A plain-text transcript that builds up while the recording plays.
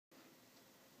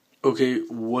Okay,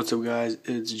 what's up guys,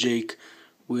 it's Jake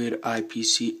with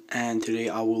IPC, and today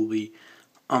I will be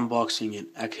unboxing and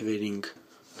activating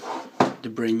the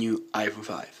brand new iPhone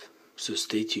 5, so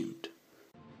stay tuned.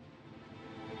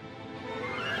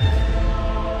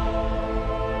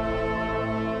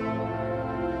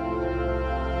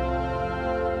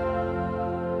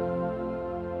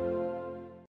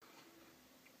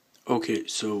 Okay,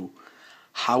 so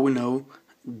how we know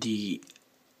the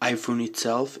iPhone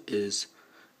itself is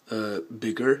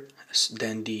bigger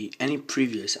than any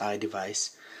previous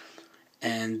iDevice,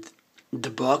 and the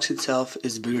box itself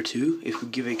is bigger too. If we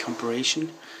give a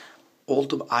comparison, all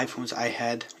the iPhones I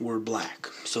had were black,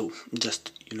 so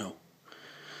just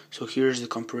so here's the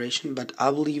comparison, but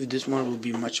I believe this one will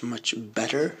be much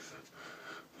better.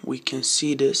 We can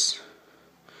see this,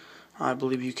 I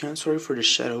believe you can. Sorry for the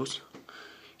shadows.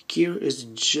 Here is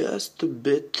just a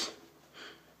bit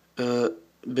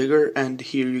bigger, and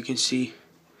here you can see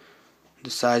the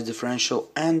size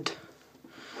differential, and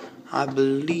I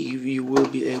believe you will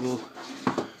be able,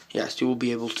 yes, you will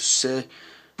be able to see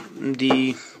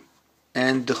the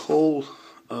whole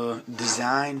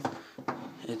design.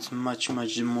 It's much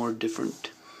more different.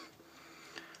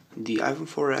 The iPhone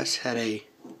 4S had a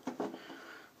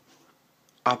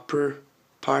upper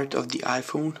part of the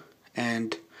iPhone,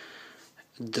 and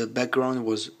the background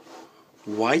was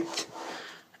white,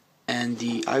 and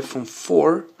the iPhone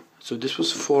 4, so this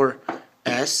was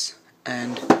 4S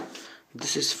and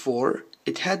this is 4,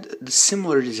 it had the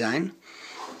similar design,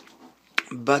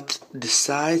 but the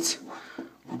sides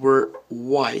were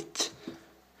white,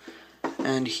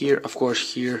 and here, of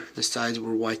course, here the sides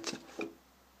were white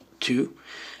too,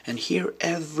 and here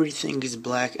everything is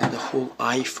black, and the whole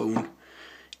iPhone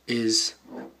is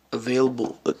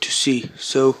available to see.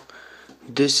 So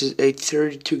this is a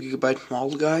 32GB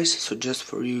model, guys, so just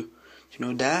for you to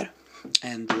know that.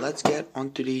 And let's get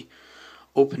onto the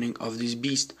opening of this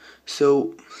beast.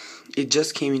 So it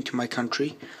just came into my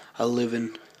country. I live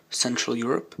in Central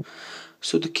Europe,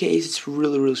 so the case is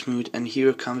really smooth, and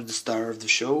here comes the star of the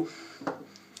show.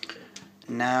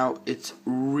 Now it's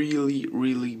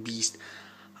really beast.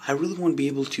 I really won't be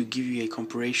able to give you a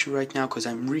comparison right now because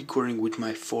I'm recording with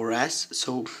my 4S,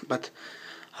 so but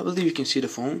I believe you can see the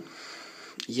phone.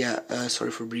 Yeah,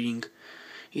 sorry for breathing.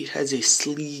 It has a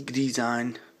sleek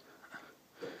design.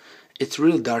 It's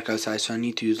really dark outside, so I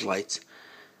need to use lights.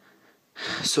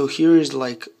 So here is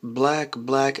like black,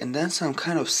 and then some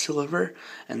kind of silver,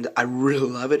 and I really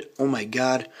love it. Oh my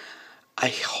god, I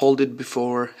held it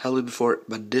before,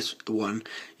 but this one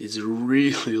is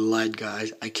really light,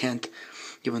 guys. I can't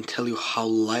even tell you how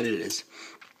light it is.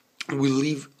 I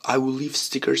will leave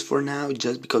stickers for now,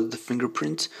 just because of the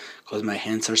fingerprints, because my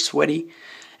hands are sweaty,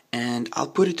 and I'll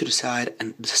put it to the side,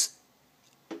 and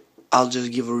I'll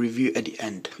just give a review at the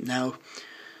end. Now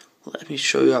let me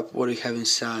show you up what we have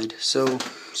inside. So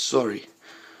sorry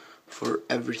for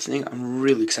everything, I'm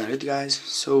really excited, guys.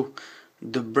 So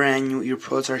the brand new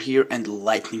earpods are here, and the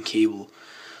lightning cable.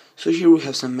 So here we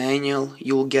have some manual.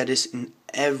 You'll get this in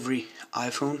every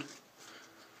iPhone,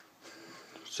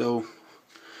 so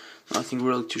nothing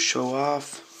really to show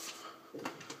off,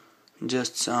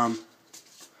 just some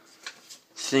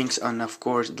things, and of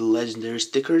course the legendary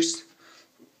stickers.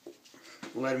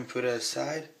 Let me put it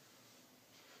aside.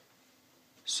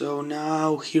 So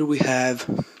now here we have,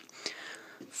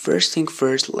 first thing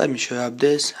first, let me show you up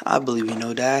this. I believe you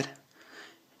know that.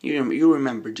 You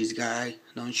remember this guy,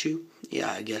 don't you? Yeah,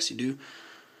 I guess you do.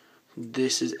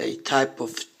 This is a type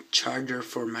of charger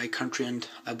for my country, and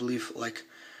I believe like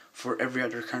for every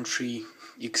other country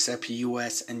except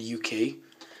US and UK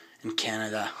and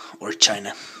Canada or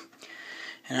China.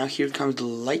 And now here comes the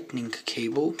lightning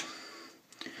cable.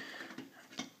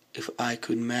 If I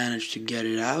could manage to get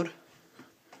it out,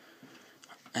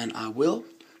 and I will.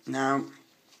 Now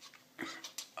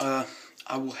I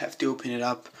will have to open it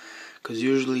up, because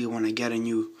usually when I get a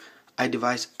new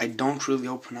iDevice I don't really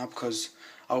open up, because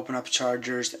I open up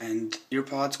chargers and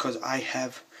earpods, because I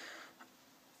have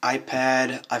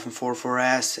iPad, iPhone 4,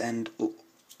 4S, and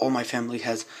all my family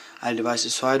has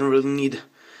iDevices, so I don't really need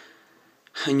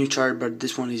a new charger. But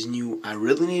this one is new, I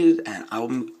really need it, and I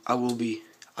will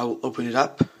open it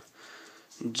up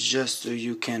just so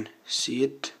you can see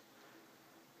it.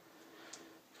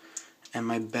 And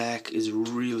my back is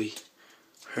really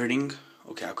hurting.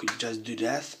 Okay, I could just do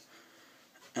that.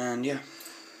 And yeah,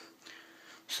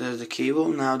 so there's the cable.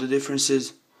 Now the difference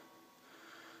is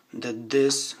that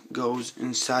this goes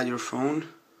inside your phone,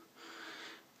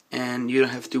 and you don't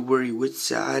have to worry which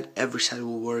side. Every side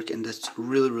will work, and that's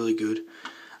really good.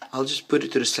 I'll just put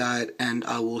it to the side, and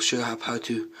I will show you how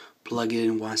to plug it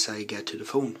in once I get to the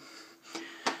phone.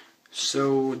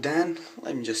 So then,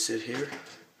 let me just sit here.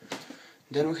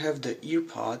 Then we have the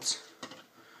earpods,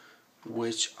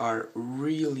 which are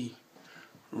really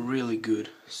good.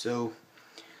 So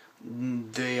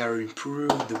they are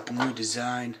improved, the new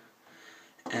design,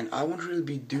 and I won't really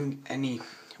be doing any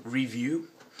review.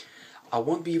 I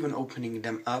won't be even opening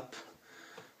them up,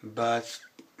 but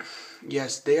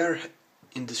yes, they are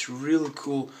in this really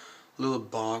cool little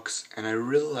box, and I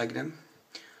really like them.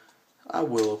 I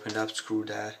will open it up, screw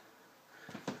that.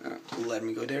 Let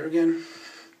me go there again.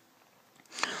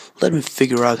 Let me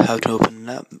figure out how to open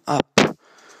it up.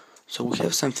 So we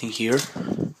have something here.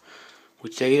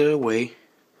 We take it away.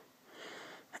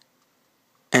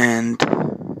 And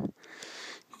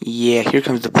yeah, here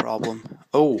comes the problem.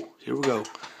 Oh, here we go.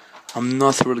 I'm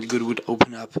not really good with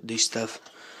opening up this stuff.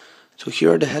 So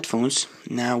here are the headphones.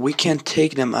 Now we can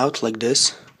take them out like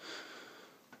this.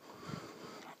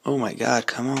 Oh my god,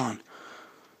 come on.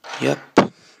 Yep.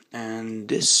 And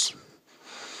this.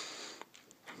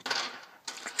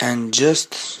 And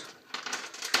just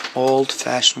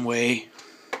old-fashioned way.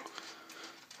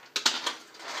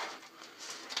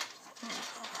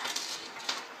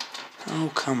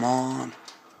 Oh, come on.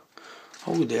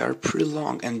 Oh, they are pretty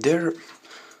long. And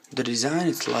the design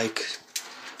is like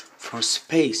from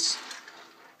space.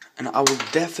 And I will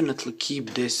definitely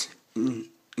keep this in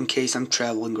case I'm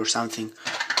traveling or something.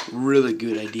 Really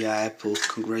good idea, Apple.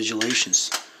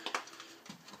 Congratulations.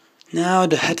 Now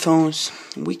the headphones,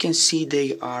 we can see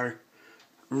they are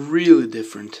really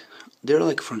different. They're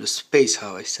like from the space,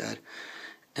 how I said.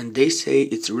 And they say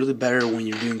it's really better when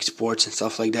you're doing sports and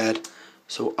stuff like that.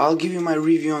 So I'll give you my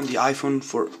review on the iPhone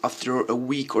for after a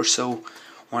week or so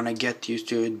when I get used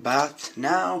to it. But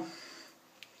now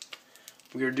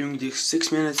we are doing this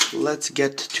 6 minutes. Let's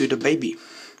get to the baby.